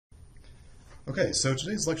Okay, so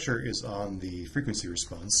today's lecture is on the frequency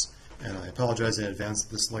response, and I apologize in advance that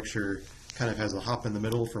this lecture kind of has a hop in the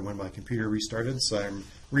middle from when my computer restarted, so I'm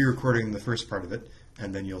re-recording the first part of it,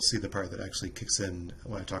 and then you'll see the part that actually kicks in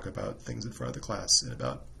when I talk about things in front of the class in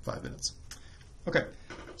about 5 minutes. Okay,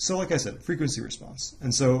 so like I said, frequency response.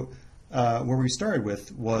 And so where we started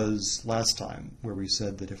with was last time, where we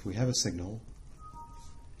said that if we have a signal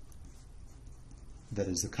that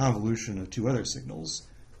is the convolution of two other signals,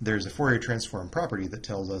 there's a Fourier transform property that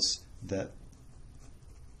tells us that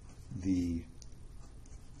the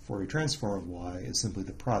Fourier transform of y is simply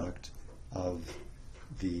the product of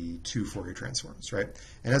the two Fourier transforms, right?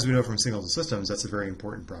 And as we know from signals and systems, that's a very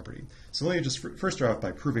important property. So let me just first start off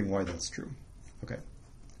by proving why that's true. Okay.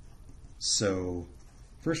 So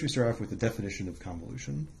first we start off with the definition of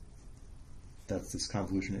convolution. That's this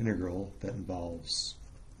convolution integral that involves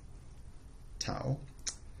tau.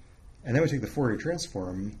 And then we take the Fourier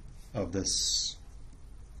transform of this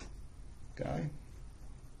guy,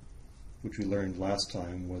 which we learned last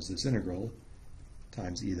time was this integral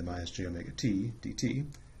times e to the minus j omega t dt.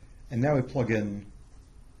 And now we plug in,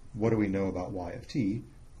 what do we know about y of t?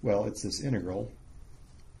 Well, it's this integral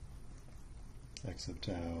x of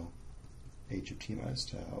tau, h of t minus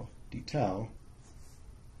tau, d tau,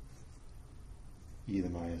 e to the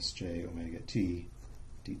minus j omega t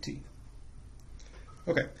dt.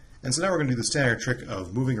 Okay. And so now we're going to do the standard trick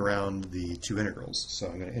of moving around the two integrals. So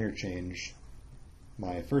I'm going to interchange.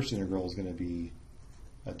 My first integral is going to be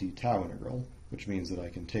a d tau integral, which means that I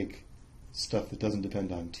can take stuff that doesn't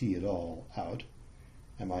depend on t at all out.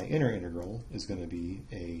 And my inner integral is going to be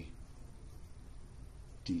a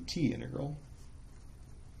dt integral.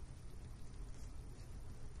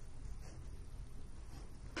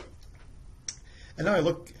 And now I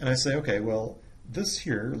look and I say, okay, well, this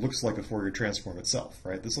here looks like a Fourier transform itself,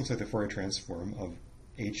 right? This looks like the Fourier transform of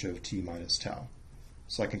h of t minus tau.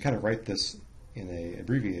 So I can kind of write this in an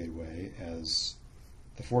abbreviated way as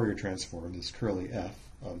the Fourier transform, this curly f,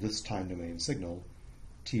 of this time domain signal,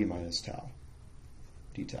 t minus tau,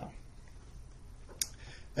 d tau.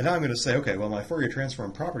 And now I'm going to say, okay, well, my Fourier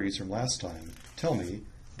transform properties from last time tell me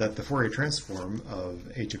that the Fourier transform of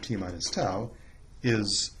h of t minus tau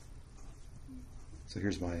is, so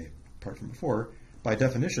here's my part from before, by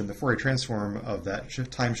definition, the Fourier transform of that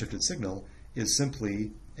time-shifted signal is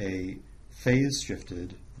simply a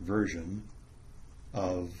phase-shifted version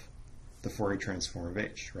of the Fourier transform of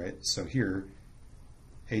h, right? So here,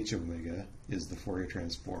 h of omega is the Fourier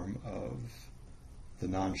transform of the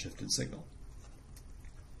non-shifted signal.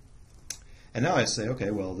 And now I say,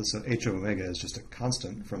 okay, well, this h of omega is just a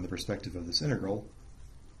constant from the perspective of this integral.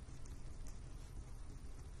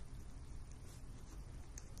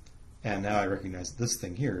 And now I recognize that this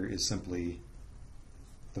thing here is simply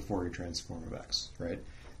the Fourier transform of x, right?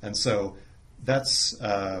 And so that's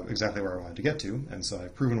exactly where I wanted to get to, and so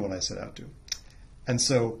I've proven what I set out to. And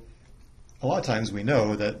so a lot of times we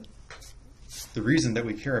know that the reason that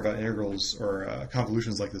we care about integrals or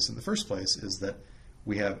convolutions like this in the first place is that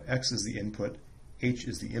we have x is the input, h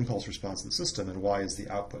is the impulse response of the system, and y is the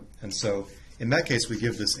output. And so in that case, we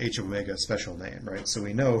give this h of omega a special name, right? So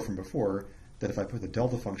we know from before that if I put the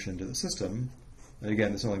delta function into the system, and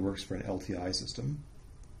again, this only works for an LTI system,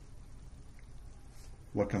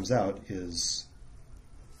 what comes out is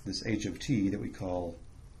this h of t that we call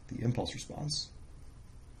the impulse response.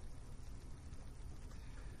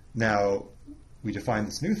 Now, we define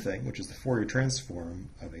this new thing, which is the Fourier transform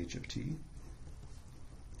of h of t,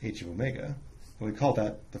 h of omega, and we call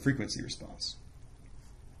that the frequency response.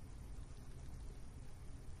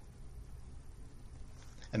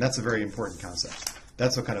 And that's a very important concept.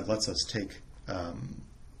 That's what kind of lets us take,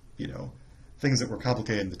 things that were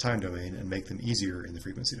complicated in the time domain and make them easier in the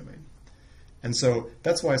frequency domain. And so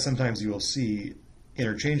that's why sometimes you will see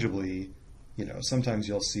interchangeably, sometimes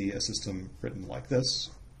you'll see a system written like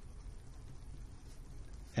this.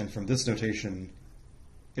 And from this notation,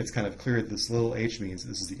 it's kind of clear that this little h means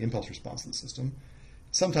this is the impulse response of the system.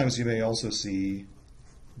 Sometimes you may also see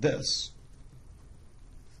this,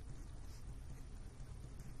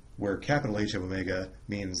 where capital H of omega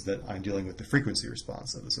means that I'm dealing with the frequency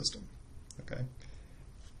response of the system. Okay?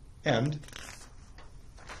 And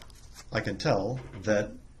I can tell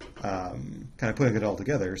that, kind of putting it all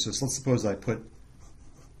together, so let's suppose I put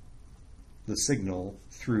the signal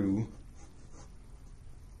through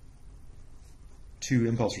two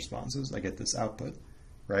impulse responses, I get this output,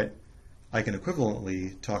 right? I can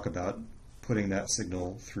equivalently talk about putting that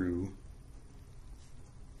signal through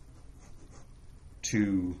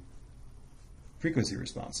two frequency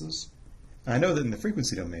responses. And I know that in the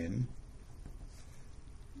frequency domain,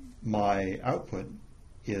 my output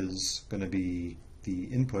is going to be the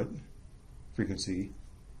input frequency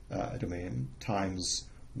domain times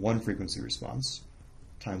one frequency response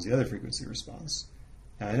times the other frequency response.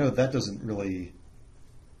 And I know that doesn't really,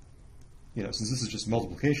 since this is just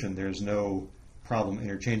multiplication, there's no problem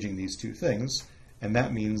interchanging these two things, and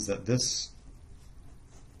that means that this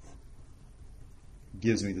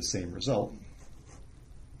gives me the same result.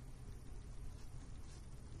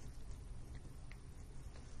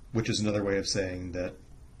 Which is another way of saying that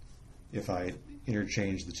if I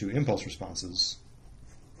interchange the two impulse responses,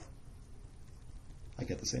 I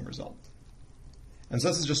get the same result. And so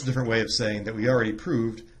this is just a different way of saying that we already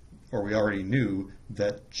proved, or we already knew,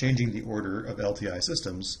 that changing the order of LTI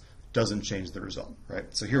systems doesn't change the result, right?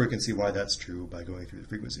 So here we can see why that's true by going through the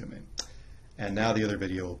frequency domain. And now the other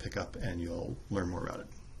video will pick up and you'll learn more about it.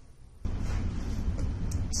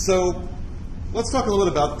 So let's talk a little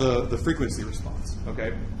bit about the frequency response,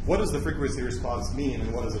 okay? What does the frequency response mean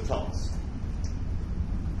and what does it tell us?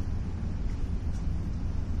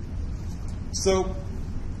 So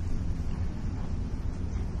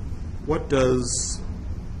what does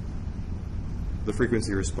the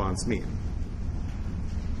frequency response mean?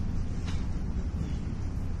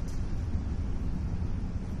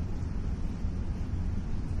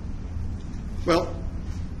 Well,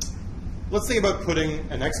 let's think about putting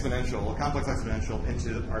an exponential, a complex exponential,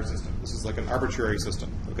 into our system. This is like an arbitrary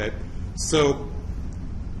system, okay? So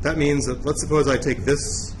that means that, let's suppose I take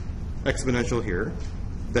this exponential here,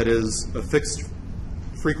 that is a fixed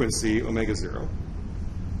frequency, omega 0,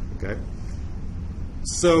 okay?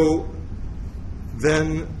 So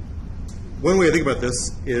then one way to think about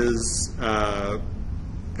this is kind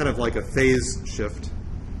of like a phase shift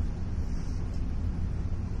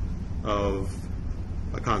of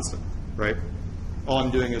a constant, right? All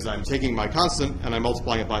I'm doing is I'm taking my constant and I'm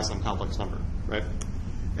multiplying it by some complex number, right?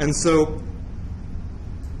 And so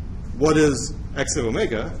what is x of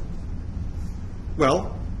omega?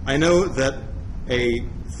 Well, I know that a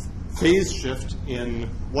phase shift in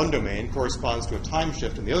one domain corresponds to a time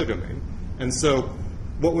shift in the other domain. And so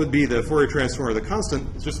what would be the Fourier transform of the constant?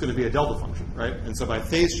 It's just going to be a delta function, right? And so by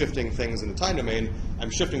phase shifting things in the time domain, I'm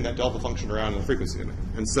shifting that delta function around in the frequency domain.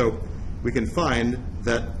 And so we can find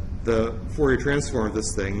that the Fourier transform of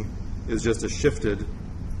this thing is just a shifted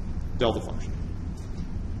delta function.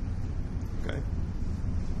 Okay?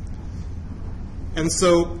 And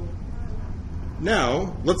so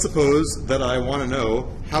now, let's suppose that I want to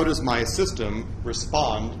know how does my system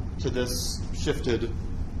respond to this shifted,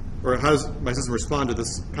 or how does my system respond to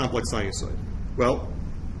this complex sinusoid? Well,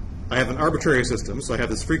 I have an arbitrary system, so I have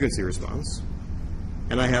this frequency response,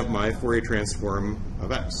 and I have my Fourier transform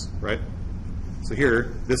of x, right? So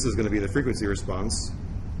here, this is going to be the frequency response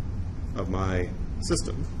of my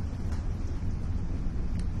system.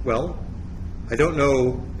 Well, I don't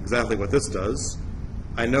know exactly what this does.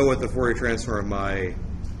 I know what the Fourier transform of my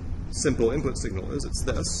simple input signal is. It's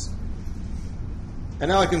this. And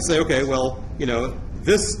now I can say, okay, well,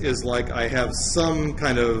 this is like I have some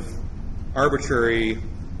kind of arbitrary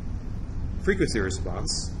frequency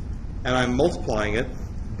response, and I'm multiplying it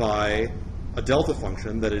by a delta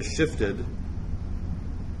function that is shifted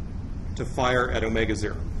to fire at omega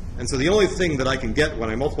 0. And so the only thing that I can get when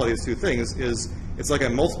I multiply these two things is it's like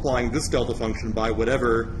I'm multiplying this delta function by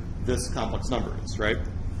whatever this complex number is, right?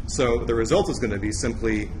 So the result is going to be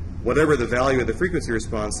simply whatever the value of the frequency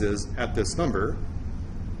response is at this number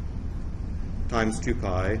times 2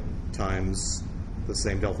 pi times the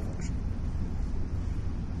same delta function.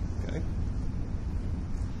 Okay?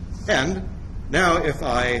 And now if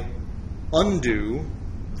I undo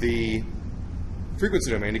the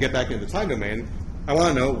frequency domain to get back into the time domain, I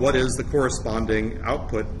want to know what is the corresponding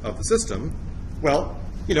output of the system. Well,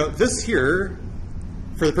 this here,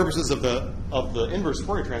 for the purposes of the inverse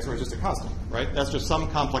Fourier transform, is just a constant, right? That's just some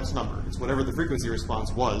complex number. It's whatever the frequency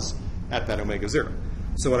response was at that omega 0.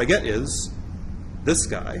 So what I get is this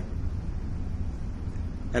guy,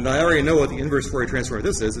 and I already know what the inverse Fourier transform of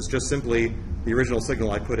this is. It's just simply the original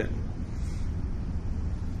signal I put in.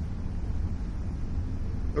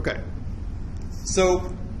 Okay. So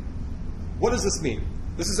what does this mean?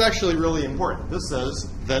 This is actually really important. This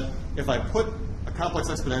says that if I put a complex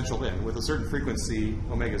exponential in with a certain frequency,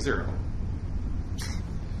 omega 0,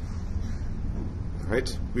 all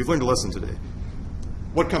right, we've learned a lesson today.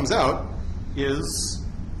 What comes out is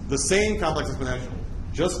the same complex exponential,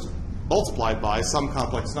 just multiplied by some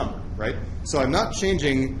complex number, right? So I'm not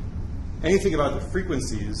changing anything about the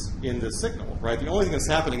frequencies in this signal, right? The only thing that's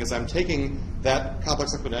happening is I'm taking that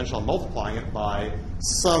complex exponential and multiplying it by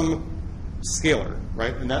some scalar,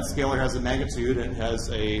 right? And that scalar has a magnitude and has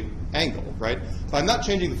a angle, right? But I'm not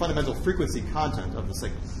changing the fundamental frequency content of the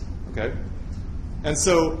signal, okay? And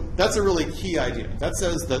so that's a really key idea. That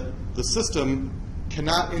says that the system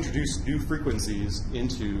cannot introduce new frequencies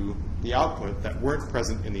into the output that weren't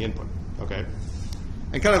present in the input, okay?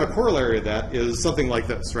 And kind of a corollary of that is something like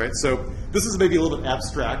this, right? So this is maybe a little bit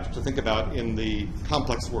abstract to think about in the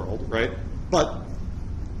complex world, right? But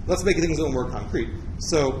let's make things a little more concrete.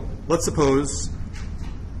 So let's suppose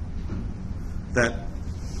that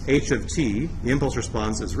h of t, the impulse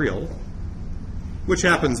response, is real, which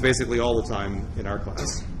happens basically all the time in our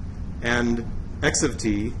class, and x of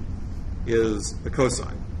t is a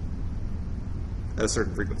cosine at a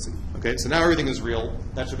certain frequency. Okay, so now everything is real.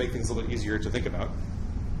 That should make things a little bit easier to think about.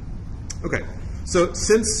 Okay, so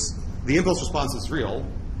since the impulse response is real,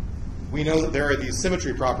 we know that there are these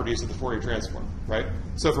symmetry properties of the Fourier transform, right?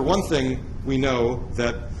 So for one thing, we know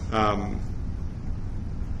that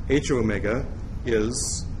h of omega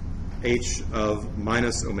is h of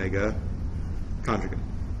minus omega conjugate,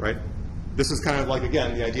 right? This is kind of like,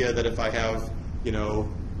 again, the idea that if I have,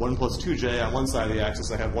 1 plus 2j on one side of the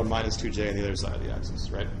axis, I have 1 minus 2j on the other side of the axis,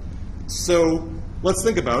 right? So let's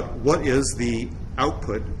think about what is the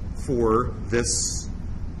output for this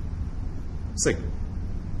signal.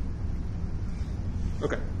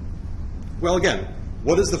 Okay. Well, again,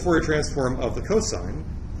 what is the Fourier transform of the cosine?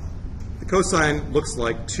 The cosine looks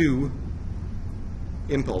like two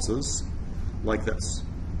impulses like this.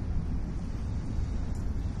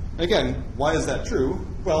 Again, why is that true?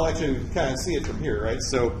 Well, actually, we kind of see it from here, right?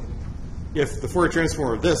 So if the Fourier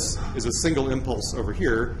transform of this is a single impulse over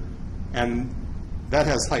here, and that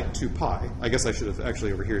has height 2 pi, I guess I should have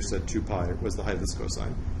actually over here said 2 pi was the height of this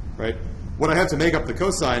cosine, right? What I have to make up the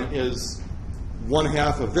cosine is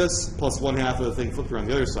 1/2 of this plus 1/2 of the thing flipped around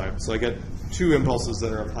the other side. So I get two impulses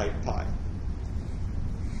that are of height pi.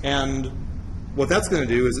 And what that's going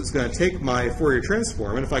to do is it's going to take my Fourier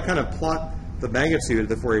transform, and if I kind of plot the magnitude of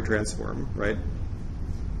the Fourier transform, right,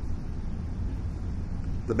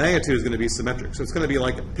 the magnitude is going to be symmetric. So it's going to be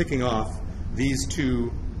like picking off these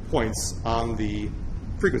 2 points on the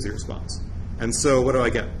frequency response. And so what do I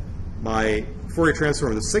get? My Fourier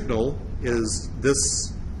transform of the signal is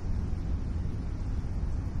this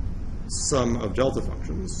sum of delta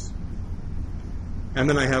functions. And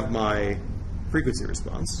then I have my frequency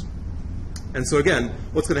response. And so again,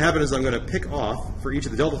 what's going to happen is I'm going to pick off for each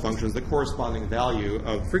of the delta functions the corresponding value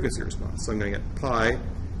of frequency response. So I'm going to get pi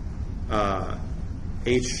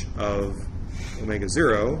h of omega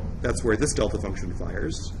 0, that's where this delta function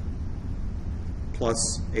fires,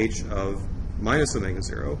 plus h of minus omega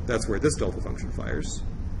 0, that's where this delta function fires.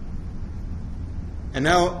 And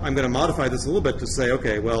now I'm going to modify this a little bit to say,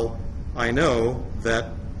 okay, well, I know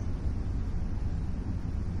that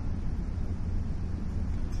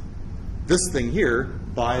this thing here,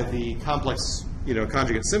 by the complex,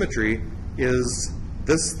 conjugate symmetry, is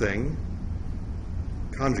this thing,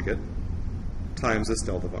 conjugate, times this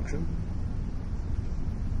delta function.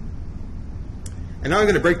 And now I'm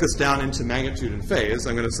going to break this down into magnitude and phase.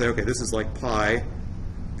 I'm going to say, okay, this is like pi,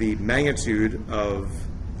 the magnitude of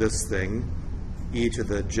this thing, e to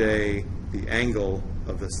the j, the angle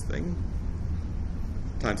of this thing,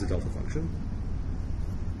 times the delta function,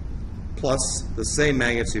 plus the same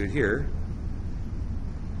magnitude here,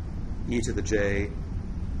 e to the j,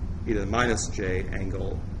 e to the minus j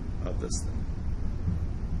angle of this thing.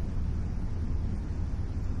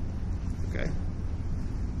 Okay.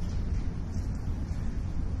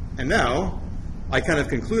 And now I kind of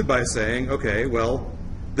conclude by saying, okay, well,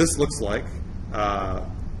 this looks like, so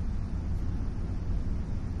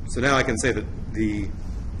now I can say that the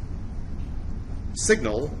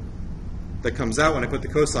signal that comes out when I put the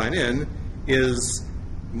cosine in is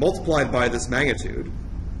multiplied by this magnitude,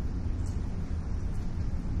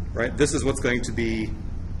 right? This is what's going to be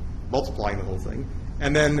multiplying the whole thing.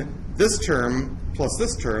 And then this term plus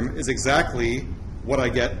this term is exactly what I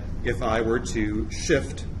get if I were to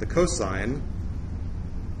shift the cosine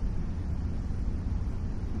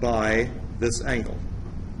by this angle,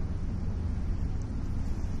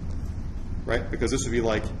 right? Because this would be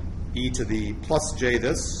like e to the plus j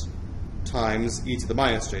this times e to the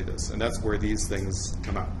minus j this, and that's where these things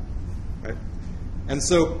come out, right? And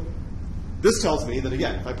so this tells me that,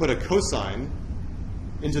 again, if I put a cosine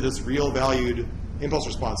into this real valued impulse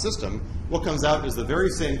response system, what comes out is the very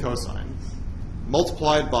same cosine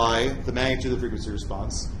multiplied by the magnitude of the frequency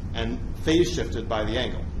response and phase shifted by the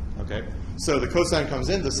angle, okay? So the cosine comes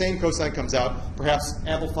in, the same cosine comes out, perhaps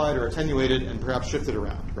amplified or attenuated and perhaps shifted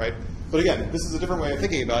around, right? But again, this is a different way of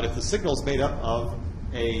thinking about it. If the signal is made up of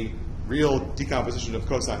a real decomposition of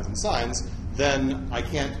cosines and sines, then I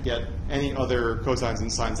can't get any other cosines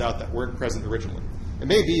and sines out that weren't present originally. It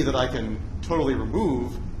may be that I can totally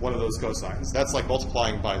remove one of those cosines. That's like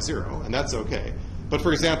multiplying by 0, and that's okay. But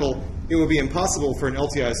for example, it would be impossible for an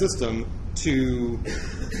LTI system to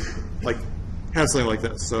like have something like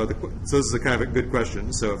this. So this is a kind of a good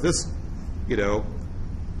question. So if this,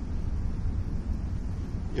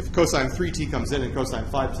 if cosine 3t comes in and cosine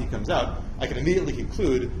 5t comes out, I can immediately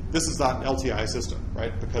conclude this is not an LTI system,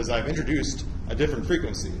 right? Because I've introduced a different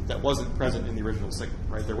frequency that wasn't present in the original signal,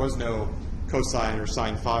 right? There was no cosine or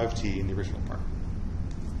sine 5t in the original part.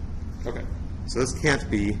 Okay, so this can't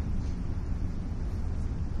be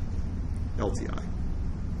LTI.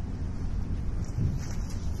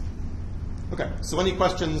 Okay, so any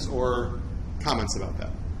questions or comments about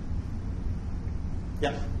that?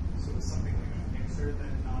 Yeah? So it's something like a mixer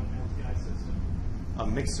then, not an LTI system? A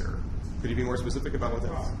mixer. Could you be more specific about what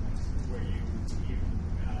that is? Where you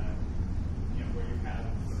where you have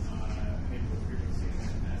an input frequency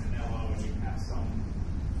and an LO, and you have some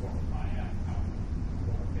form of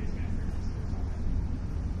output baseband frequency or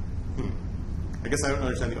something. I guess I don't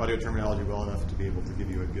understand the audio terminology well enough to be able to give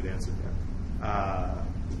you a good answer there.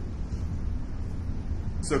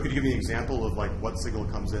 So could you give me an example of like what signal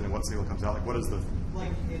comes in and what signal comes out? Like what is the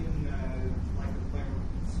like in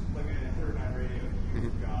like a heterodyne radio,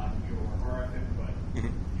 you've got your RF input,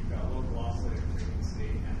 you've got local oscillator frequency,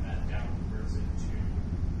 and that down converts it to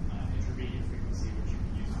intermediate frequency, which you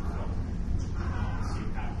can use for filtering. So you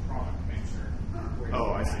have a product mixture where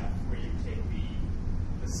you take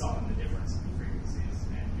the sum and the difference in the frequencies,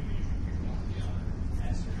 and you usually pick one or the other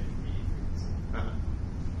as your intermediate frequency.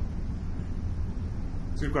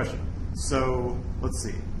 It's a good question. So let's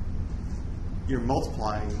see. You're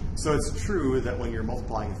multiplying. So it's true that when you're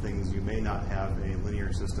multiplying things, you may not have a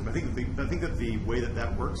linear system. I think that the way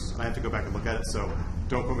that works, and I have to go back and look at it. So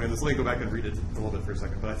don't put me on this. Let me go back and read it a little bit for a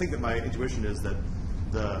second. But I think that my intuition is that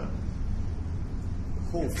the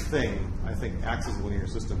whole thing, I think, acts as a linear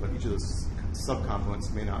system, but each of the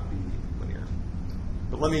subcomponents may not be linear.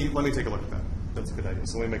 But let me take a look at that. That's a good idea.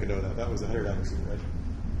 So let me make a note of that. That was a heterodyne receiver, right?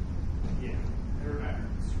 Yeah, heterodyne,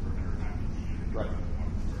 super heterodyne. Right.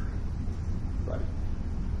 Right.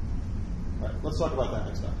 Right. Let's talk about that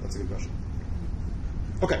next time. That's a good question.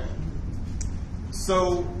 Okay.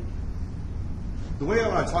 So the way I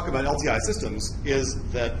want to talk about LTI systems is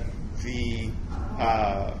that the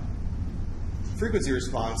frequency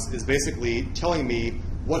response is basically telling me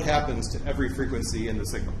what happens to every frequency in the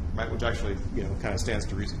signal, right? Which actually, kind of stands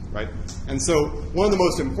to reason, right? And so one of the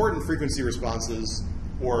most important frequency responses,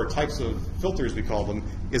 or types of filters we call them,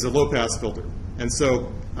 is a low-pass filter. And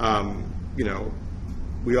so,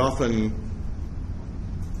 we often,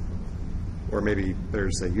 or maybe better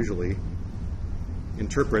to say usually,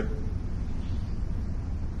 interpret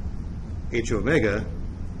H omega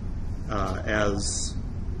as,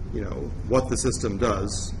 what the system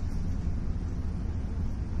does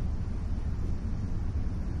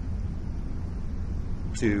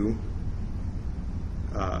to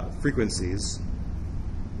frequencies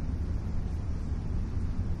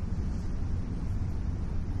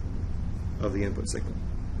of the input signal.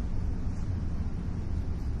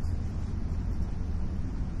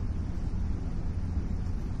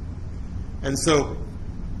 And so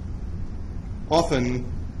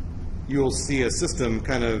often you'll see a system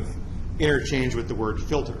kind of interchange with the word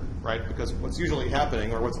filter, right? Because what's usually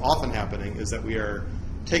happening, or what's often happening, is that we are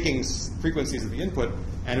taking frequencies of the input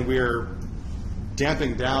and we're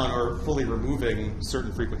damping down or fully removing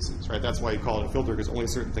certain frequencies, right? That's why you call it a filter, because only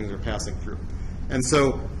certain things are passing through. And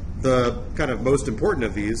so the kind of most important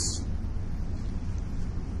of these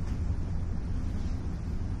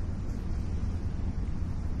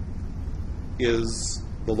is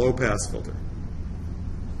the low-pass filter.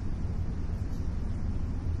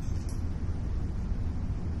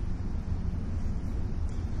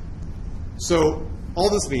 So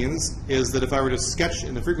all this means is that if I were to sketch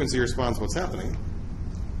in the frequency response what's happening,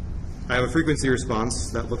 I have a frequency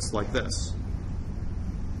response that looks like this,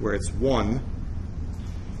 where it's 1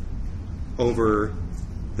 over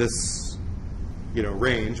this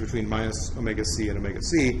range between minus omega c and omega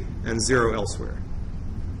c, and 0 elsewhere.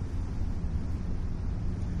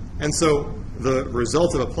 And so the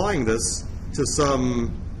result of applying this to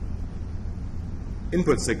some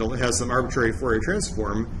input signal that has some arbitrary Fourier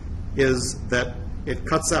transform is that it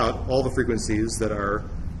cuts out all the frequencies that are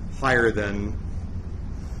higher than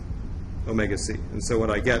omega c. And so what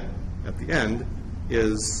I get at the end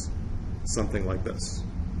is something like this.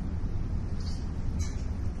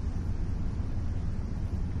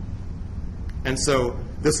 And so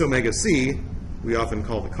this omega c we often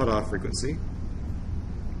call the cutoff frequency.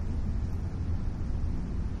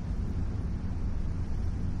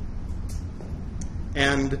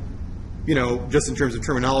 And, you know, just in terms of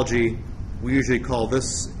terminology, we usually call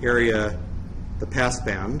this area the pass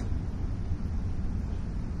band,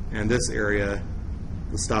 and this area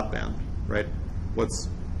the stop band, right? What's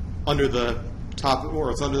under the top, or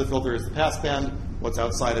what's under the filter is the pass band, what's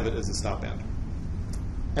outside of it is the stop band.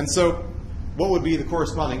 And so what would be the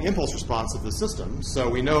corresponding impulse response of the system? So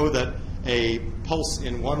we know that a pulse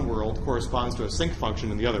in one world corresponds to a sinc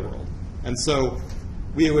function in the other world. And so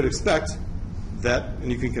we would expect that,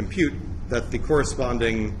 and you can compute, that the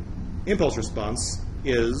corresponding impulse response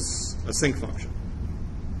is a sinc function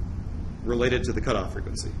related to the cutoff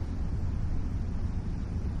frequency.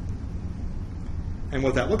 And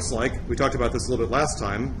what that looks like, we talked about this a little bit last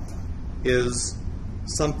time, is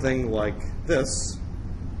something like this,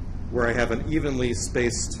 where I have an evenly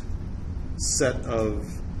spaced set of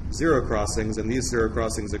zero crossings, and these zero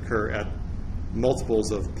crossings occur at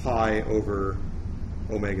multiples of pi over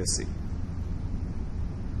omega c.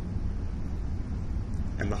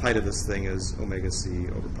 And the height of this thing is omega c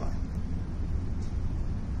over pi.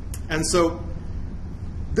 And so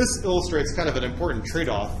this illustrates kind of an important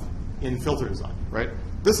trade-off in filter design, right?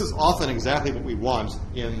 This is often exactly what we want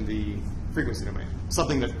in the frequency domain,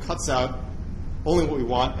 something that cuts out only what we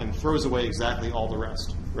want and throws away exactly all the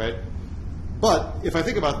rest, right? But if I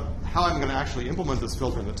think about how I'm going to actually implement this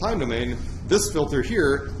filter in the time domain, this filter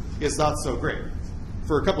here is not so great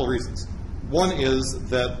for a couple of reasons. One is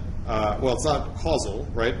that, well, it's not causal,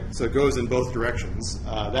 right? So it goes in both directions.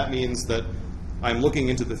 That means that I'm looking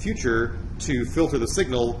into the future to filter the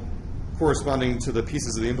signal corresponding to the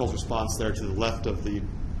pieces of the impulse response there to the left of the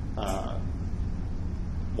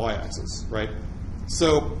y-axis, right?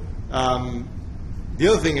 So the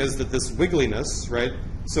other thing is that this wiggliness, right?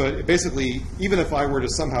 So it basically, even if I were to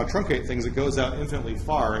somehow truncate things, it goes out infinitely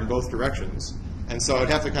far in both directions. And so I'd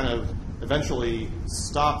have to kind of eventually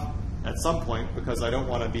stop at some point because I don't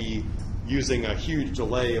want to be using a huge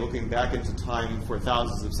delay looking back into time for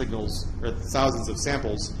thousands of signals or thousands of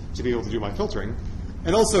samples to be able to do my filtering.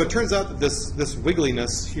 And also, it turns out that this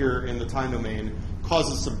wiggliness here in the time domain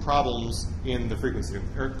causes some problems in the frequency,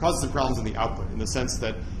 or causes some problems in the output, in the sense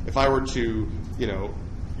that if I were to, you know,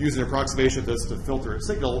 use an approximation of this to filter a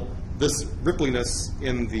signal, this rippliness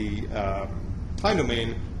in the time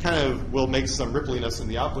domain kind of will make some rippliness in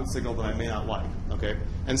the output signal that I may not like, okay?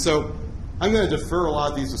 And so I'm going to defer a lot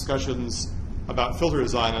of these discussions about filter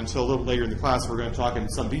design until a little later in the class. We're going to talk in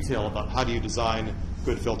some detail about how do you design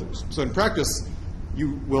good filters. So in practice,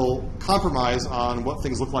 you will compromise on what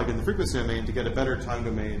things look like in the frequency domain to get a better time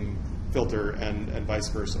domain filter and vice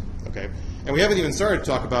versa, okay? And we haven't even started to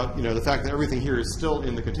talk about, you know, the fact that everything here is still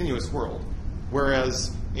in the continuous world,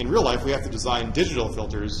 whereas in real life we have to design digital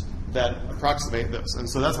filters that approximate this. And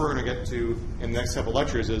so that's what we're going to get to in the next couple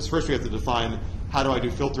lectures is first we have to define how do I do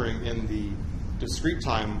filtering in the discrete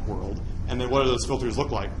time world, and then what do those filters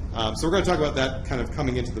look like. So we're going to talk about that kind of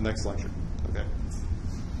coming into the next lecture, okay?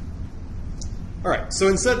 All right, so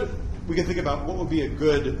instead we can think about what would be a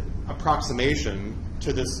good approximation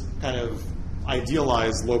to this kind of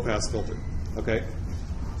idealized low-pass filter, okay?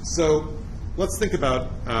 So let's think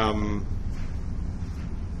about,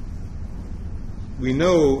 we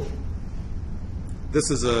know this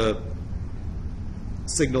is a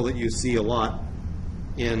signal that you see a lot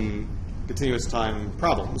in continuous time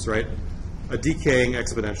problems, right? A decaying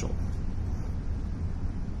exponential,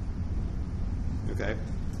 okay?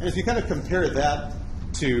 And if you kind of compare that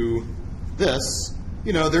to this,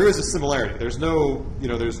 you know, there is a similarity. There's no, you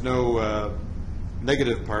know, there's no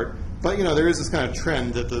negative part, but, you know, there is this kind of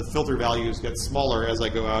trend that the filter values get smaller as I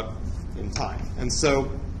go out in time. And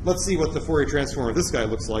so let's see what the Fourier transform of this guy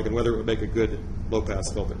looks like and whether it would make a good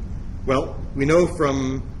low-pass filter. Well, we know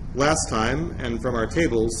from last time and from our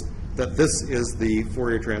tables that this is the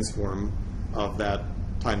Fourier transform of that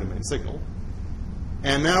time domain signal.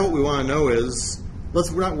 And now what we want to know is,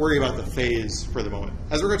 let's not worry about the phase for the moment.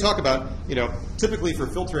 As we're going to talk about, you know, typically for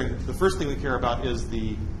filtering, the first thing we care about is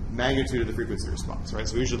the magnitude of the frequency response, right?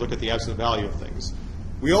 So we usually look at the absolute value of things.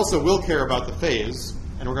 We also will care about the phase,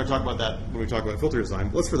 and we're going to talk about that when we talk about filter design.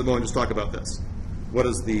 But let's for the moment just talk about this. What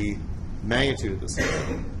is the magnitude of this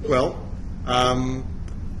signal? Well,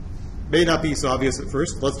 may not be so obvious at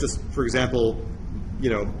first. Let's just, for example, you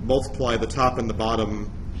know, multiply the top and the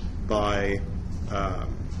bottom by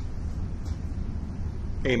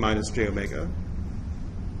a minus j omega.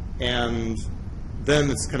 And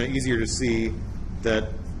then it's kind of easier to see that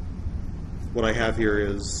what I have here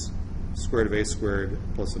is square root of a squared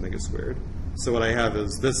plus omega squared. So what I have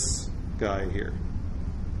is this guy here.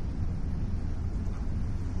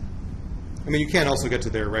 I mean, you can also get to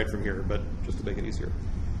there right from here, but just to make it easier.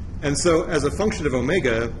 And so as a function of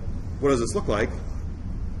omega, what does this look like?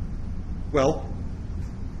 Well,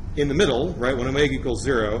 in the middle, right, when omega equals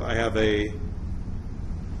 0, I have a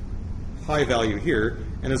high value here.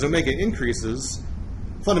 And as omega increases,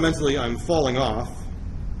 fundamentally I'm falling off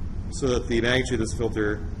so that the magnitude of this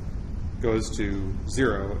filter goes to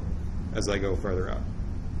 0 as I go farther out.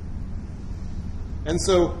 And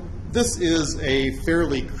so this is a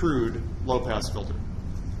fairly crude low-pass filter,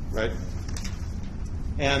 right?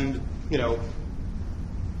 And, you know,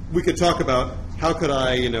 we could talk about how could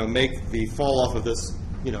I, you know, make the fall off of this,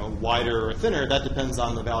 you know, wider or thinner. That depends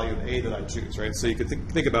on the value of A that I choose, right? So you could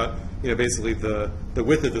think about, you know, basically the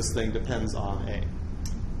width of this thing depends on A.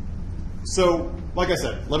 So, like I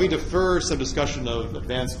said, let me defer some discussion of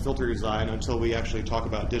advanced filter design until we actually talk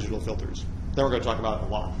about digital filters. Then we're going to talk about it a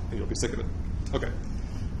lot, and you'll be sick of it. Okay.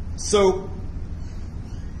 So,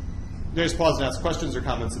 just pause and ask questions or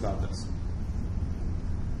comments about this.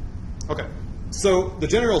 Okay. So, the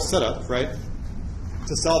general setup, right,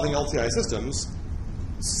 to solving LTI systems,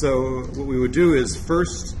 so what we would do is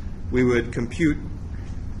first we would compute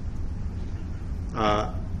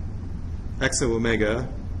x of omega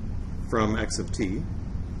from x of t.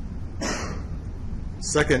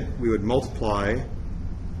 Second, we would multiply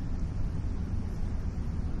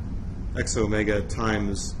x of omega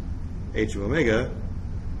times h of omega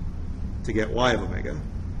to get y of omega.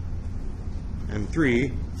 And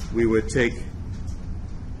 3, we would take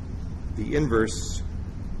the inverse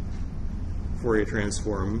Fourier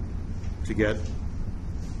transform to get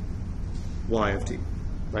y of t,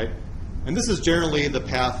 right? And this is generally the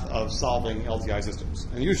path of solving LTI systems.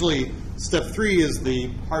 And usually step 3 is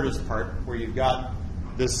the hardest part, where you've got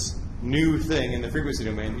this new thing in the frequency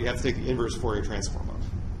domain you have to take the inverse Fourier transform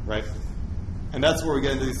of, right? And that's where we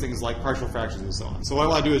get into these things like partial fractions and so on. So what I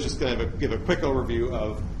want to do is just kind of give a quick overview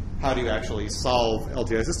of how do you actually solve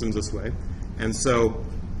LTI systems this way. And so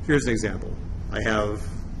here's an example. I have,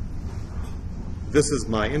 this is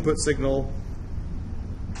my input signal.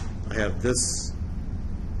 I have this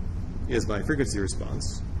is my frequency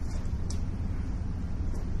response.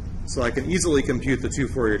 So I can easily compute the two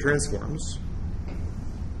Fourier transforms.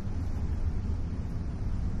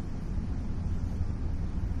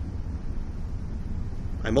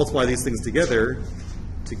 I multiply these things together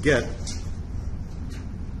to get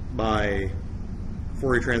my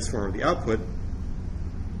Fourier transform of the output.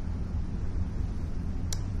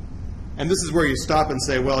 And this is where you stop and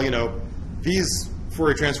say, well, you know, these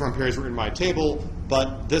Fourier transform pairs were in my table,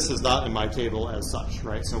 but this is not in my table as such,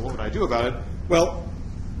 right? So what would I do about it? Well,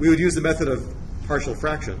 we would use the method of partial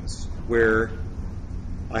fractions, where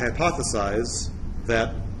I hypothesize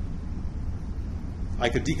that I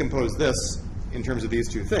could decompose this in terms of these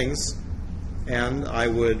two things, and I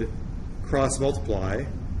would cross-multiply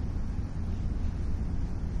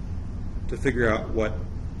to figure out what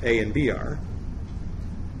A and B are.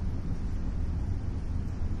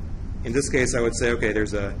 In this case, I would say, okay,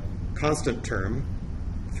 there's a constant term,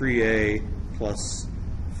 3A plus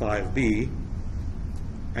 5B,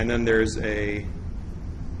 and then there's a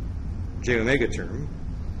j omega term.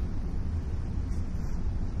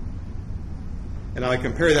 And I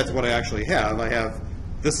compare that to what I actually have. I have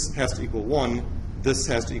this has to equal 1, this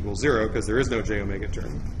has to equal 0, because there is no j omega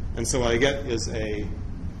term. And so what I get is a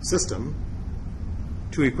system,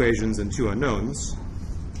 2 equations and 2 unknowns.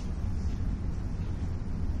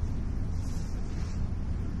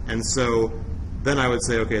 And so then I would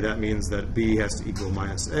say, okay, that means that b has to equal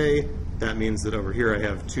minus a. That means that over here I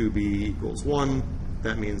have 2b equals 1.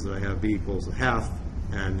 That means that I have b equals a half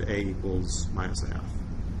and a equals minus a half.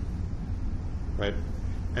 Right?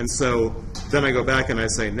 And so then I go back and I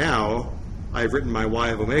say, now I've written my y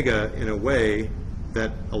of omega in a way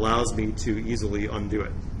that allows me to easily undo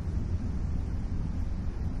it.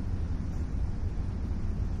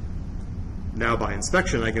 Now by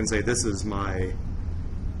inspection I can say this is my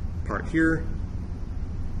part here,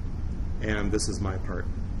 and this is my part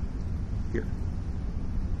here.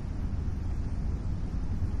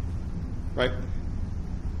 Right?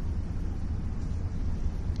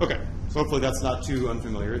 Okay, so hopefully that's not too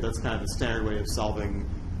unfamiliar. That's kind of the standard way of solving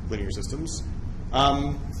linear systems.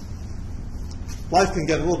 Life can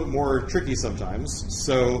get a little bit more tricky sometimes.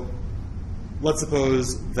 So let's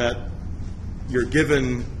suppose that you're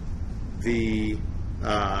given the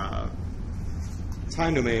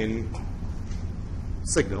time domain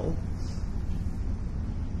signal,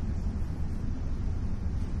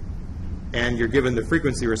 and you're given the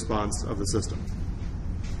frequency response of the system.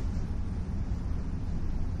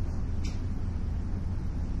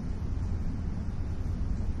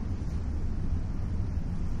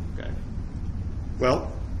 Okay.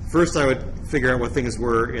 Well, first I would figure out what things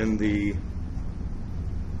were in the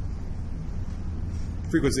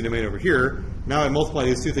frequency domain over here. Now I multiply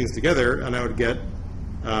these two things together, and I would get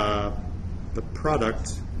the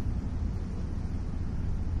product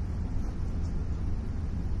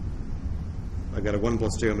I got a 1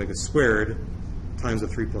 plus j omega squared times a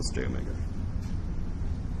 3 plus j omega.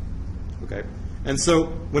 Okay? And so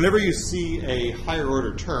whenever you see a higher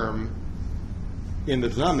order term in the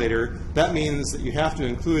denominator, that means that you have to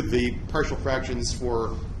include the partial fractions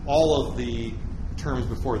for all of the terms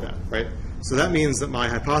before that, right? So that means that my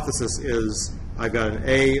hypothesis is I've got an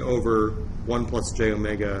a over 1 plus j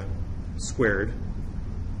omega squared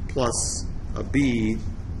plus a b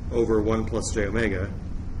over 1 plus j omega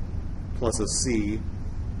plus a c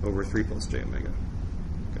over 3 plus j omega.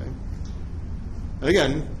 Okay? And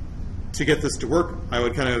again, to get this to work, I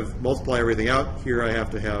would kind of multiply everything out. Here I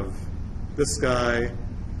have to have this guy.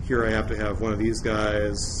 Here I have to have one of these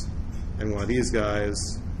guys and one of these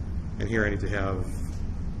guys. And here I need to have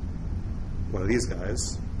one of these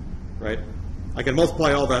guys, right? I can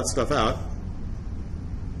multiply all that stuff out.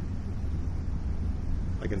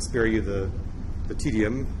 I can spare you the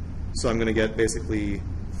tedium. So I'm going to get basically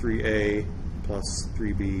 3a plus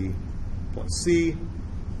 3b plus c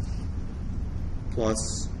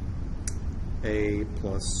plus a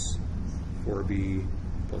plus 4b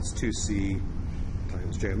plus 2c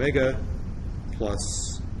times j omega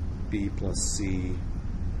plus b plus c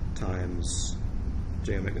times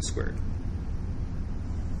j omega squared.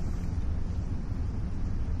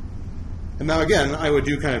 And now again, I would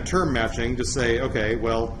do kind of term matching to say, okay,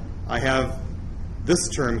 well, I have this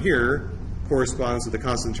term here corresponds to the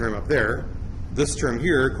constant term up there. This term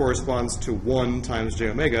here corresponds to 1 times j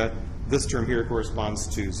omega. This term here corresponds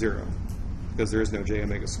to 0, because there is no j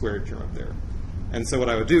omega squared term up there. And so what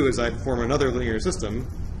I would do is I'd form another linear system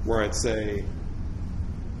where I'd say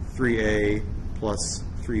 3a plus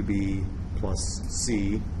 3b plus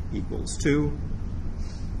c equals 2,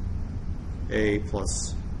 a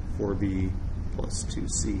plus 4b plus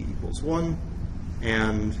 2c equals 1,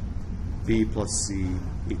 and b plus c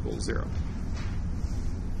equals 0.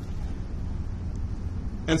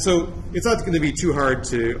 And so it's not going to be too hard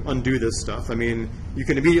to undo this stuff. I mean, you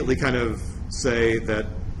can immediately kind of say that,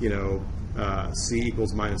 you know, c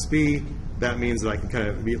equals minus b. That means that I can kind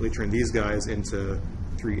of immediately turn these guys into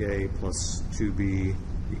 3a plus 2b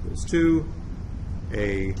equals 2,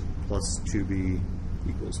 a plus 2b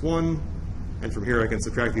equals 1. And from here I can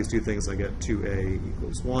subtract these two things. I get 2a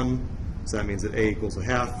equals 1. So that means that a equals a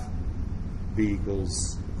half, b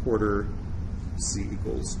equals a quarter, c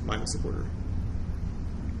equals minus a quarter.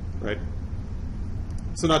 Right?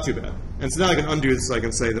 So not too bad. And so now I can undo this. So I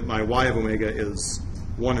can say that my y of omega is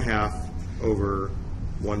 1/2 over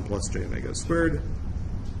 1 plus j omega squared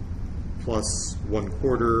plus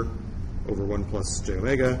 1/4 over 1 plus j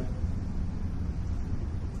omega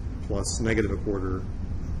plus negative a quarter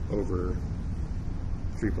over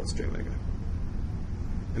 3 plus j omega.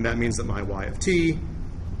 And that means that my y of t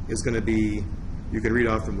is going to be, you can read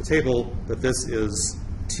off from the table that this is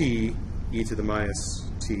t e to the minus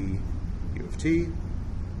t u of t.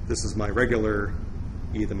 This is my regular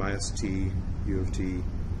e to the minus t u of t,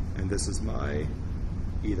 and this is my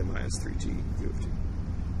e to the minus 3t u of t.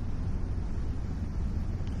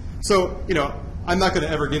 So, you know, I'm not going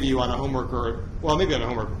to ever give you on a homework or, well, maybe on a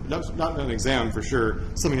homework, not on an exam for sure,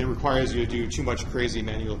 something that requires you to do too much crazy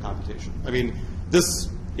manual computation. I mean, this,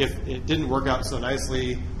 if it didn't work out so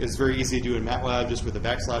nicely, is very easy to do in MATLAB just with a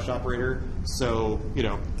backslash operator. So, you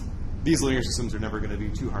know, these linear systems are never going to be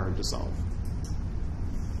too hard to solve.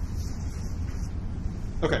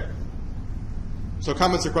 Okay. So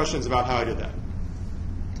comments or questions about how I did that?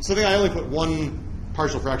 So I think I only put one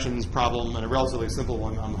partial fractions problem and a relatively simple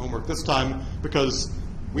one on the homework this time because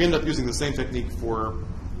we end up using the same technique for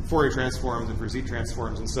Fourier transforms and for Z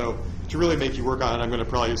transforms. And so to really make you work on it, I'm going to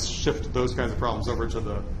probably shift those kinds of problems over to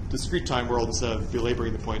the discrete time world instead of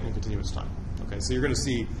belaboring the point in continuous time. Okay, so you're going to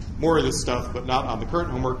see more of this stuff, but not on the current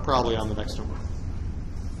homework, probably on the next homework.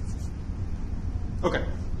 Okay.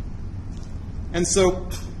 And so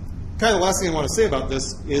kind of the last thing I want to say about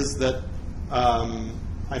this is that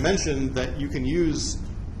I mentioned that you can use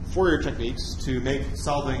Fourier techniques to make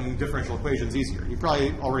solving differential equations easier. You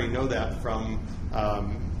probably already know that from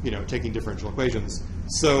you know, taking differential equations.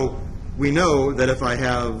 So we know that if I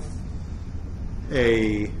have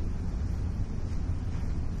a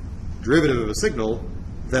derivative of a signal,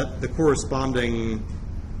 that the corresponding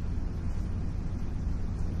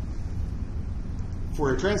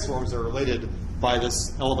Fourier transforms are related by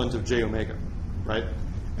this element of j omega, right?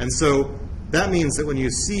 And so that means that when you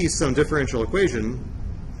see some differential equation,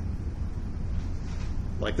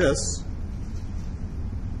 like this,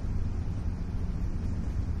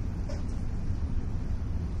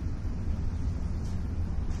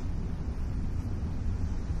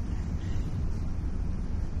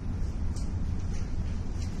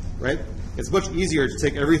 right? It's much easier to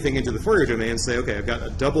take everything into the Fourier domain and say, okay, I've got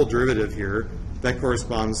a double derivative here that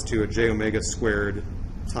corresponds to a j omega squared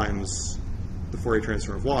times the Fourier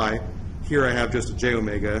transform of y. Here I have just a j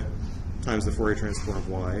omega times the Fourier transform of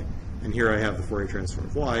y, and here I have the Fourier transform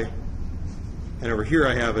of y, and over here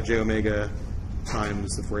I have a j omega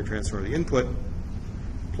times the Fourier transform of the input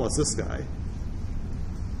plus this guy.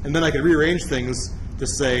 And then I could rearrange things to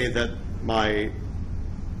say that my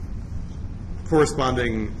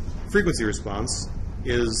corresponding frequency response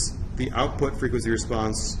is the output frequency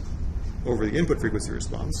response over the input frequency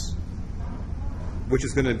response, which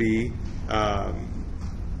is going to be,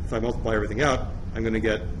 if I multiply everything out, I'm going to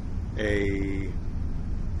get a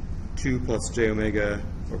 2 plus j omega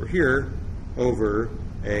over here over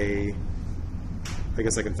a, I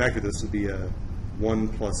guess I can factor this would be a 1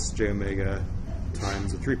 plus j omega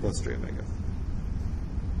times a 3 plus j omega.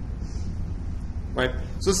 Right?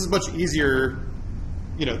 So this is much easier,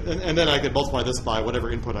 you know, and then I could multiply this by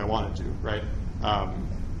whatever input I wanted to, right?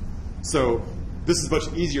 So this is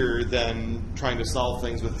much easier than trying to solve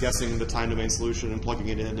things with guessing the time domain solution and plugging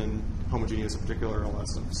it in and homogeneous in particular and all that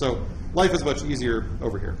stuff. So life is much easier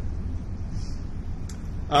over here.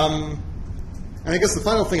 And I guess the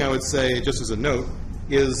final thing I would say, just as a note,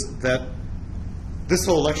 is that this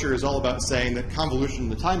whole lecture is all about saying that convolution in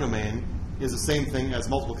the time domain is the same thing as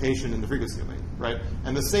multiplication in the frequency domain, right?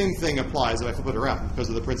 And the same thing applies if I flip it around because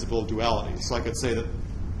of the principle of duality. So I could say that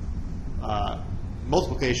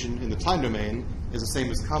multiplication in the time domain is the same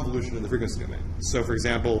as convolution in the frequency domain. So for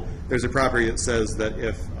example, there's a property that says that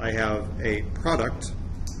if I have a product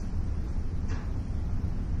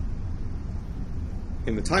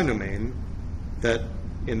in the time domain, that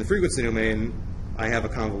in the frequency domain, I have a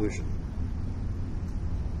convolution.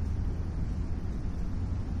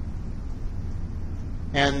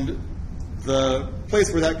 And the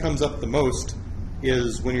place where that comes up the most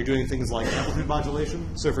is when you're doing things like amplitude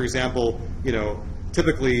modulation. So for example, you know,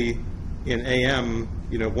 typically in AM,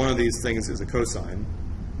 you know, one of these things is a cosine.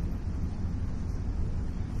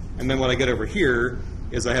 And then what I get over here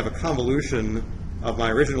is I have a convolution of my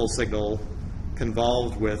original signal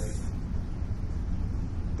convolved with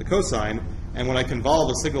the cosine. And when I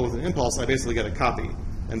convolve a signal with an impulse, I basically get a copy.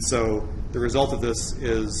 And so the result of this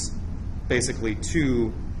is basically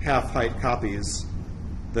two half-height copies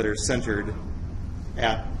that are centered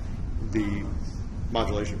at the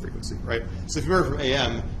modulation frequency, right? So if you remember from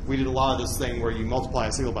AM, we did a lot of this thing where you multiply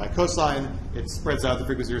a signal by a cosine, it spreads out the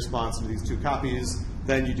frequency response into these two copies,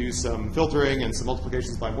 then you do some filtering and some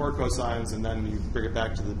multiplications by more cosines, and then you bring it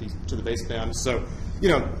back to the baseband. So, you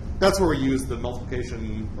know, that's where we use the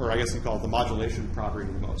multiplication, or I guess you call it the modulation property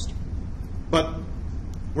the most. But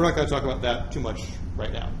we're not going to talk about that too much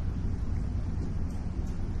right now.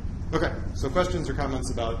 Okay, so questions or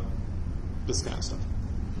comments about this kind of stuff?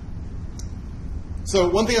 So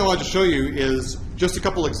one thing I wanted to show you is just a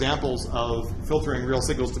couple examples of filtering real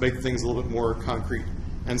signals to make things a little bit more concrete.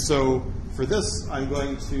 And so for this, I'm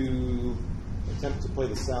going to attempt to play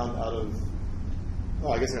the sound out of,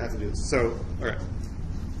 oh, I guess I have to do this. So, all right.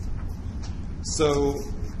 So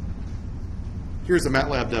here's a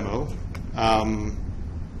MATLAB demo. Let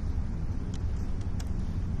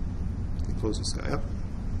me close this guy up.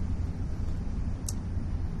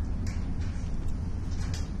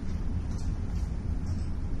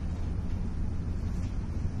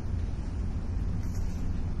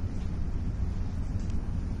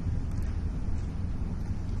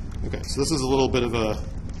 Okay, so this is a little bit of a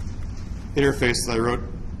interface that I wrote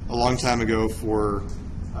a long time ago for,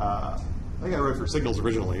 I think I wrote for signals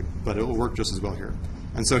originally, but it will work just as well here.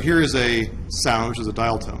 And so here is a sound, which is a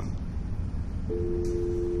dial tone.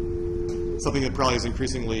 Something that probably is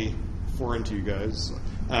increasingly foreign to you guys.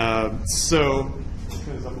 So,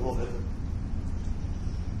 turn this up a little bit.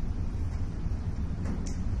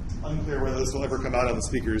 Unclear whether this will ever come out on the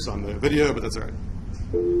speakers on the video, but that's all right.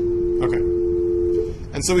 Okay.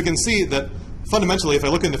 And so we can see that fundamentally, if I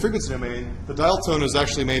look in the frequency domain, the dial tone is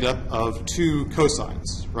actually made up of two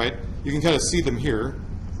cosines, right? You can kind of see them here.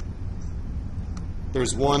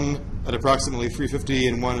 There's one at approximately 350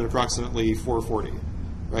 and one at approximately 440,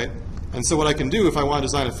 right? And so what I can do if I want to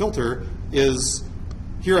design a filter is,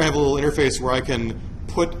 here I have a little interface where I can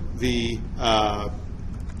put the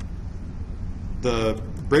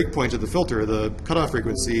breakpoint of the filter, the cutoff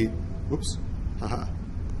frequency, whoops, haha.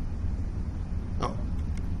 Oh,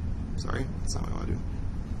 sorry, that's not what I want to do.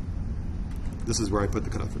 This is where I put the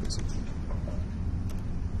cutoff frequency.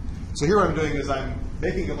 So here what I'm doing is I'm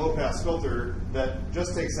making a low-pass filter that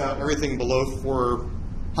just takes out everything below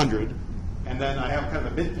 400, and then I have kind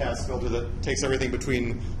of a mid-pass filter that takes everything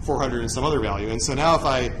between 400 and some other value. And so now if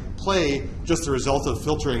I play just the result of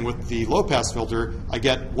filtering with the low-pass filter, I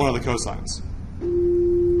get one of the cosines.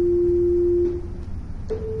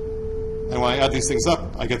 And when I add these things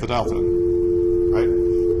up, I get the dial tone, right?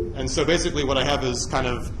 And so basically what I have is kind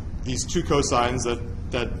of these two cosines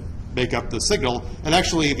that make up the signal. And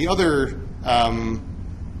actually the other,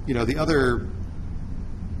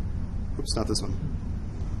 oops, not this one.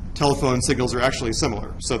 Telephone signals are actually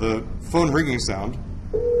similar. So the phone ringing sound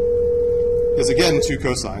is again two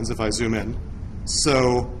cosines if I zoom in.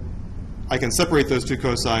 So I can separate those two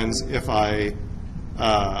cosines if I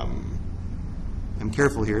am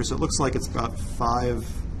careful here. So it looks like it's about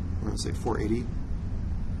 480.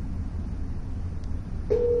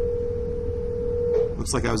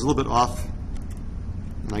 Looks like I was a little bit off,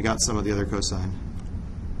 and I got some of the other cosine.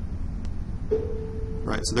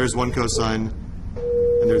 Right, so there's one cosine,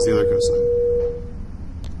 and there's the other cosine.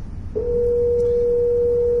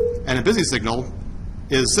 And a busy signal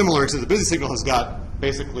is similar, except the busy signal has got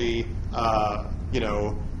basically,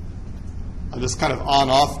 this kind of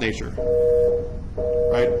on-off nature,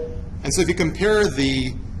 right? And so if you compare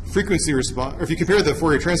the frequency response, or if you compare the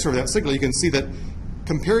Fourier transform of that signal, you can see that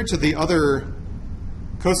compared to the other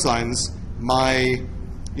cosines, my,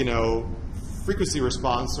 frequency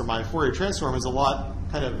response or my Fourier transform is a lot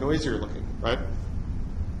kind of noisier looking, right?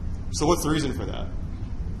 So what's the reason for that?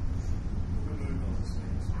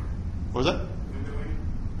 What was that? Windowing.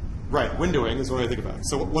 Right, windowing is what I think about.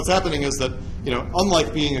 So what's happening is that,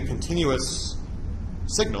 unlike being a continuous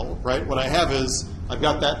signal, right, what I have is I've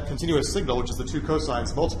got that continuous signal, which is the two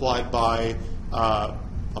cosines multiplied by a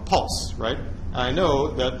pulse, right? And I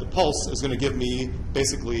know that the pulse is going to give me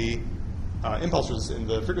basically impulses in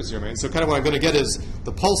the frequency domain. So kind of what I'm going to get is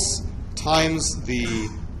the pulse times the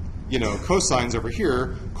cosines over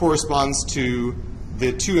here corresponds to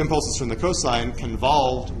the two impulses from the cosine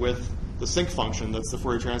convolved with the sinc function that's the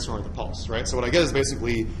Fourier transform of the pulse, right? So what I get is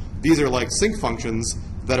basically these are like sinc functions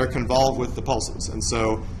that are convolved with the pulses. And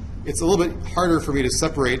so it's a little bit harder for me to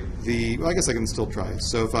separate the, well, I guess I can still try.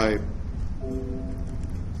 So if I,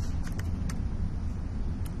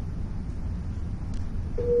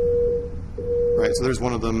 right, so there's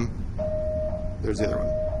one of them, there's the other one.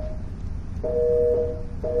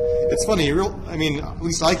 It's funny, at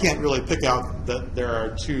least I can't really pick out that there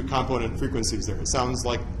are two component frequencies there. It sounds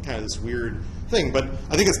like kind of this weird thing, but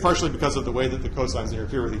I think it's partially because of the way that the cosines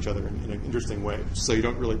interfere with each other in an interesting way. So you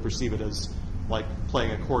don't really perceive it as like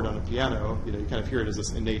playing a chord on a piano. You kind of hear it as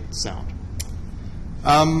this innate sound.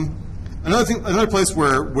 Another place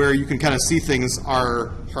where you can kind of see things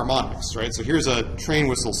are harmonics, right? So here's a train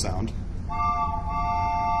whistle sound.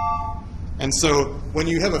 And so when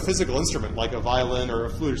you have a physical instrument like a violin or a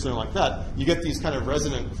flute or something like that, you get these kind of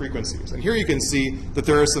resonant frequencies. And here you can see that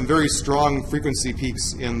there are some very strong frequency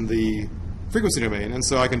peaks in the frequency domain. And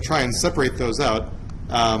so I can try and separate those out.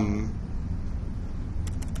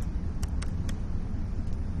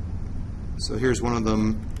 So here's one of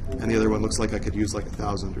them, and the other one looks like I could use like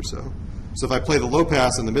 1,000 or so. So if I play the low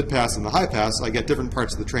pass and the mid pass and the high pass, I get different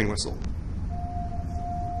parts of the train whistle.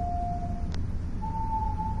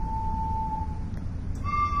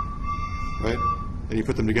 Right? And you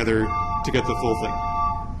put them together to get the full thing.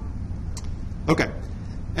 Okay.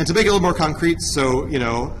 And to make it a little more concrete, so,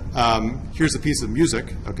 here's a piece of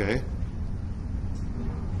music, okay?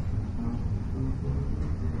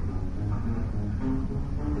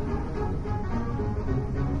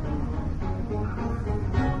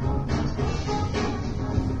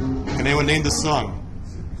 Can anyone name this song?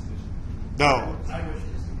 No.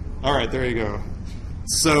 All right, there you go.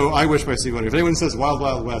 So, I Wish by Stevie Wonder. If anyone says Wild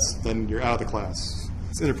Wild West, then you're out of the class.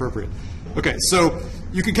 It's inappropriate. Okay, so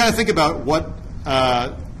you can kind of think about what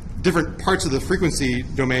different parts of the frequency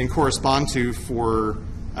domain correspond to for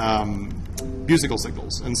musical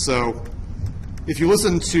signals. And so if you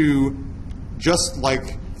listen to just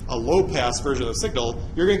like a low-pass version of the signal,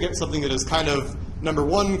 you're going to get something that is kind of, number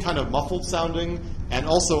one, kind of muffled sounding, and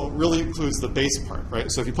also really includes the bass part,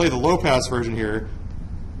 right? So if you play the low-pass version here,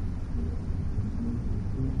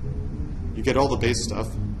 you get all the bass stuff.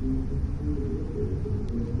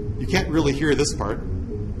 You can't really hear this part.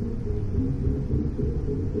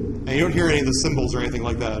 And you don't hear any of the cymbals or anything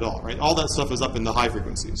like that at all, right? All that stuff is up in the high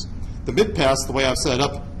frequencies. The mid-pass, the way I've set it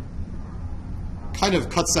up, kind of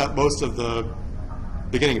cuts out most of the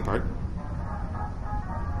beginning part.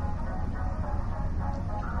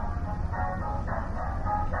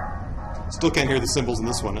 Still can't hear the cymbals in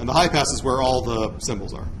this one. And the high pass is where all the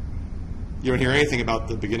cymbals are. you don't hear anything about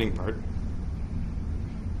the beginning part.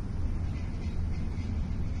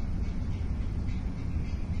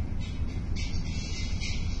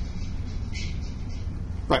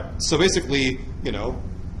 Right. So basically, you know,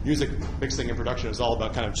 music mixing and production is all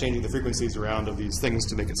about kind of changing the frequencies around of these things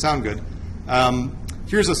to make it sound good.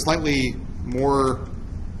 Here's a slightly more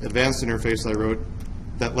advanced interface I wrote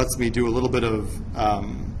that lets me do a little bit of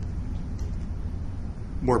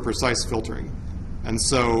more precise filtering. And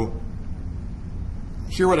so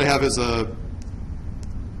here what I have is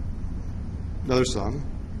another song.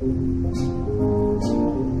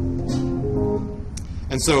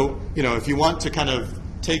 And so, you know, if you want to kind of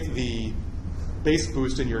take the bass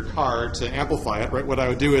boost in your car to amplify it, right, what I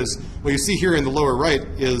would do is, what you see here in the lower right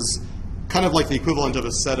is kind of like the equivalent of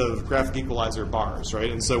a set of graphic equalizer bars,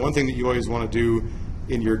 right? And so one thing that you always want to do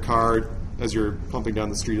in your car as you're pumping down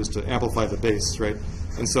the street is to amplify the bass, right?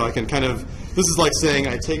 And so I can kind of, this is like saying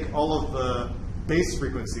I take all of the bass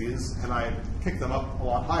frequencies and I kick them up a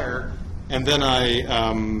lot higher, and then I,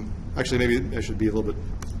 actually maybe I should be a little bit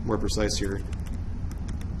more precise here.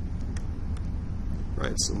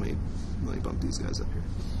 Right, so let me bump these guys up here.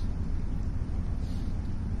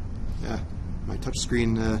 Yeah, my touch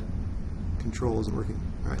screen control isn't working.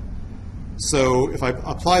 All right. So if I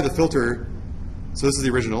apply the filter, so this is the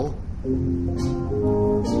original, and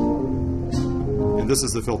this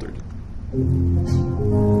is the filtered.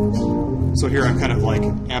 So here I'm kind of like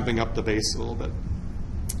amping up the bass a little bit.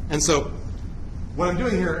 And so what I'm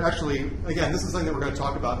doing here, actually, again, this is something that we're going to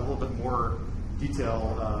talk about in a little bit more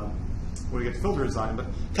detail when we get to filter design, but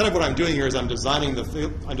kind of what I'm doing here is I'm designing the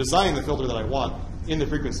filter that I want in the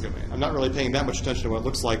frequency domain. I'm not really paying that much attention to what it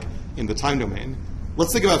looks like in the time domain.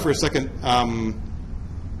 Let's think about for a second,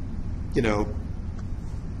 you know,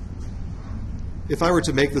 if I were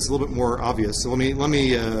to make this a little bit more obvious, so let me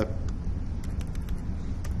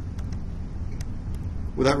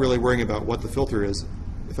without really worrying about what the filter is,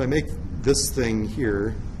 if I make this thing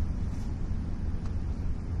here,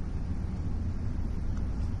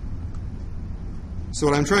 so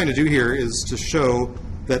what I'm trying to do here is to show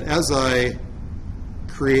that as I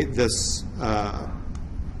create this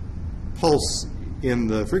pulse in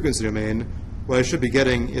the frequency domain, what I should be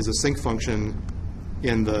getting is a sync function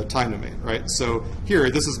in the time domain, right? So here,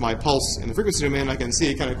 this is my pulse in the frequency domain. I can see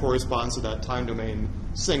it kind of corresponds to that time domain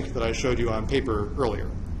sync that I showed you on paper earlier,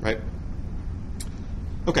 right?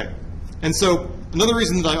 Okay, and so another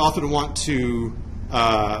reason that I often want to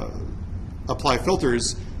apply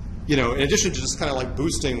filters, you know, in addition to just kind of like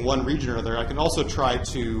boosting one region or other, I can also try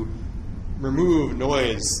to remove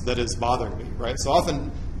noise that is bothering me, right? So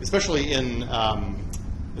often, especially in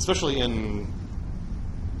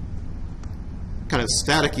kind of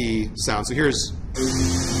staticky sound. So here's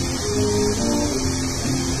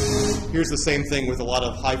the same thing with a lot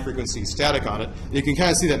of high frequency static on it. And you can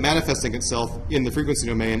kind of see that manifesting itself in the frequency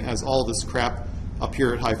domain as all this crap up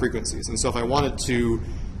here at high frequencies. And so if I wanted to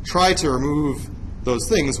try to remove those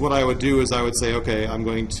things, what I would do is I would say, okay, I'm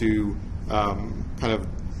going to kind of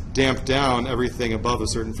damp down everything above a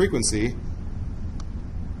certain frequency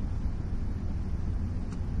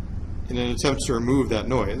in an attempt to remove that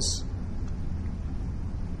noise.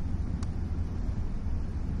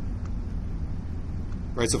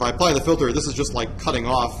 Right, so if I apply the filter, this is just like cutting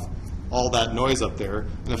off all that noise up there.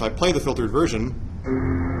 And if I play the filtered version,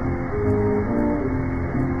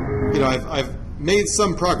 you know, I've made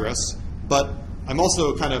some progress, but I'm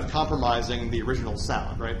also kind of compromising the original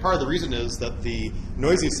sound, right? Part of the reason is that the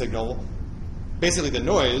noisy signal, basically the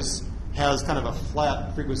noise, has kind of a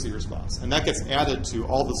flat frequency response. And that gets added to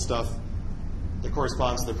all the stuff that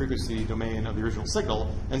corresponds to the frequency domain of the original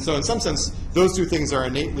signal. And so in some sense, those two things are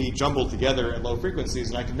innately jumbled together at low frequencies,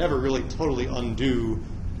 and I can never really totally undo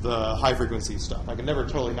the high frequency stuff. I can never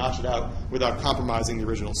totally notch it out without compromising the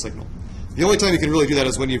original signal. The only time you can really do that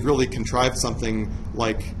is when you've really contrived something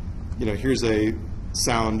like, you know, here's a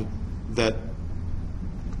sound that,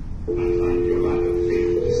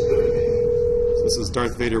 this is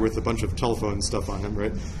Darth Vader with a bunch of telephone stuff on him,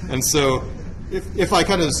 right? And so if I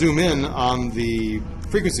kind of zoom in on the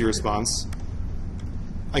frequency response,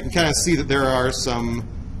 I can kind of see that there are some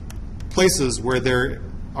places where there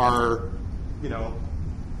are, you know,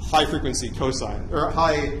 high frequency cosine, or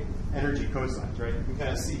high energy cosines, right? You can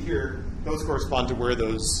kind of see here, those correspond to where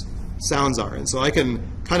those sounds are. And so I can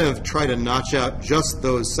kind of try to notch out just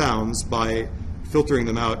those sounds by filtering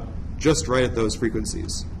them out just right at those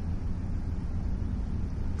frequencies.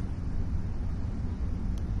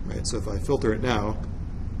 Right, so if I filter it now,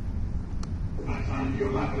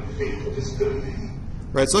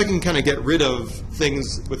 right? So I can kind of get rid of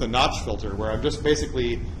things with a notch filter, where I'm just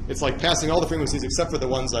basically, it's like passing all the frequencies except for the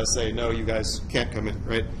ones I say, no, you guys can't come in,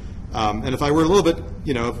 right? And if I were a little bit,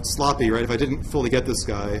 sloppy, right? If I didn't fully get this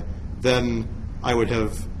guy, then I would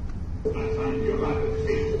have, I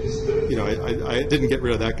didn't get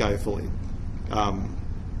rid of that guy fully.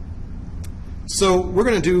 So we're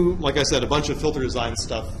going to do, like I said, a bunch of filter design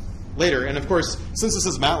stuff later. And of course, since this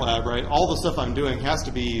is MATLAB, right, all the stuff I'm doing has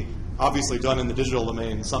to be obviously done in the digital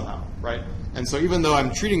domain somehow, right? And so even though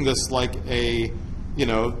I'm treating this like a, even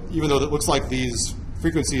though it looks like these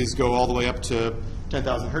frequencies go all the way up to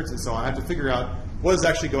 10,000 hertz and so on, I have to figure out what is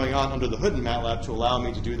actually going on under the hood in MATLAB to allow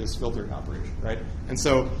me to do this filtering operation, right? And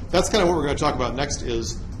so that's kind of what we're going to talk about next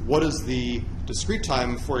is what is the discrete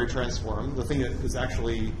time Fourier transform, the thing that is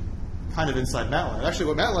actually kind of inside MATLAB. Actually,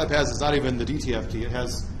 what MATLAB has is not even the DTFT. It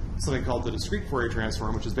has something called the discrete Fourier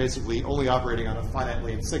transform, which is basically only operating on a finite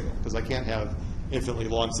length signal, because I can't have infinitely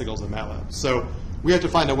long signals in MATLAB. So we have to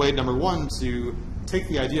find a way, number one, to take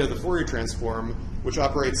the idea of the Fourier transform, which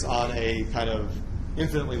operates on a kind of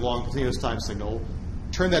infinitely long continuous time signal,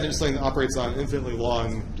 turn that into something that operates on an infinitely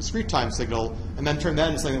long discrete time signal, and then turn that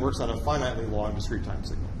into something that works on a finitely long discrete time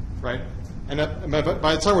signal, right? And by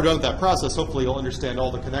the time we're done with that process, hopefully you'll understand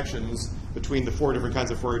all the connections between the 4 different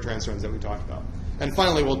kinds of Fourier transforms that we talked about. And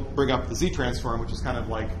finally, we'll bring up the Z transform, which is kind of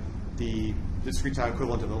like the discrete time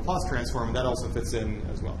equivalent of the Laplace transform, and that also fits in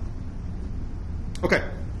as well. Okay.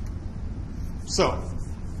 So,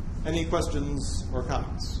 any questions or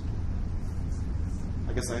comments?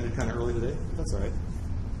 I guess I ended kind of early today, but that's all right.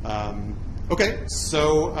 Okay,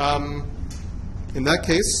 so in that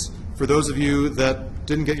case, for those of you that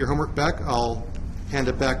didn't get your homework back, I'll hand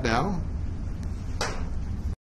it back now.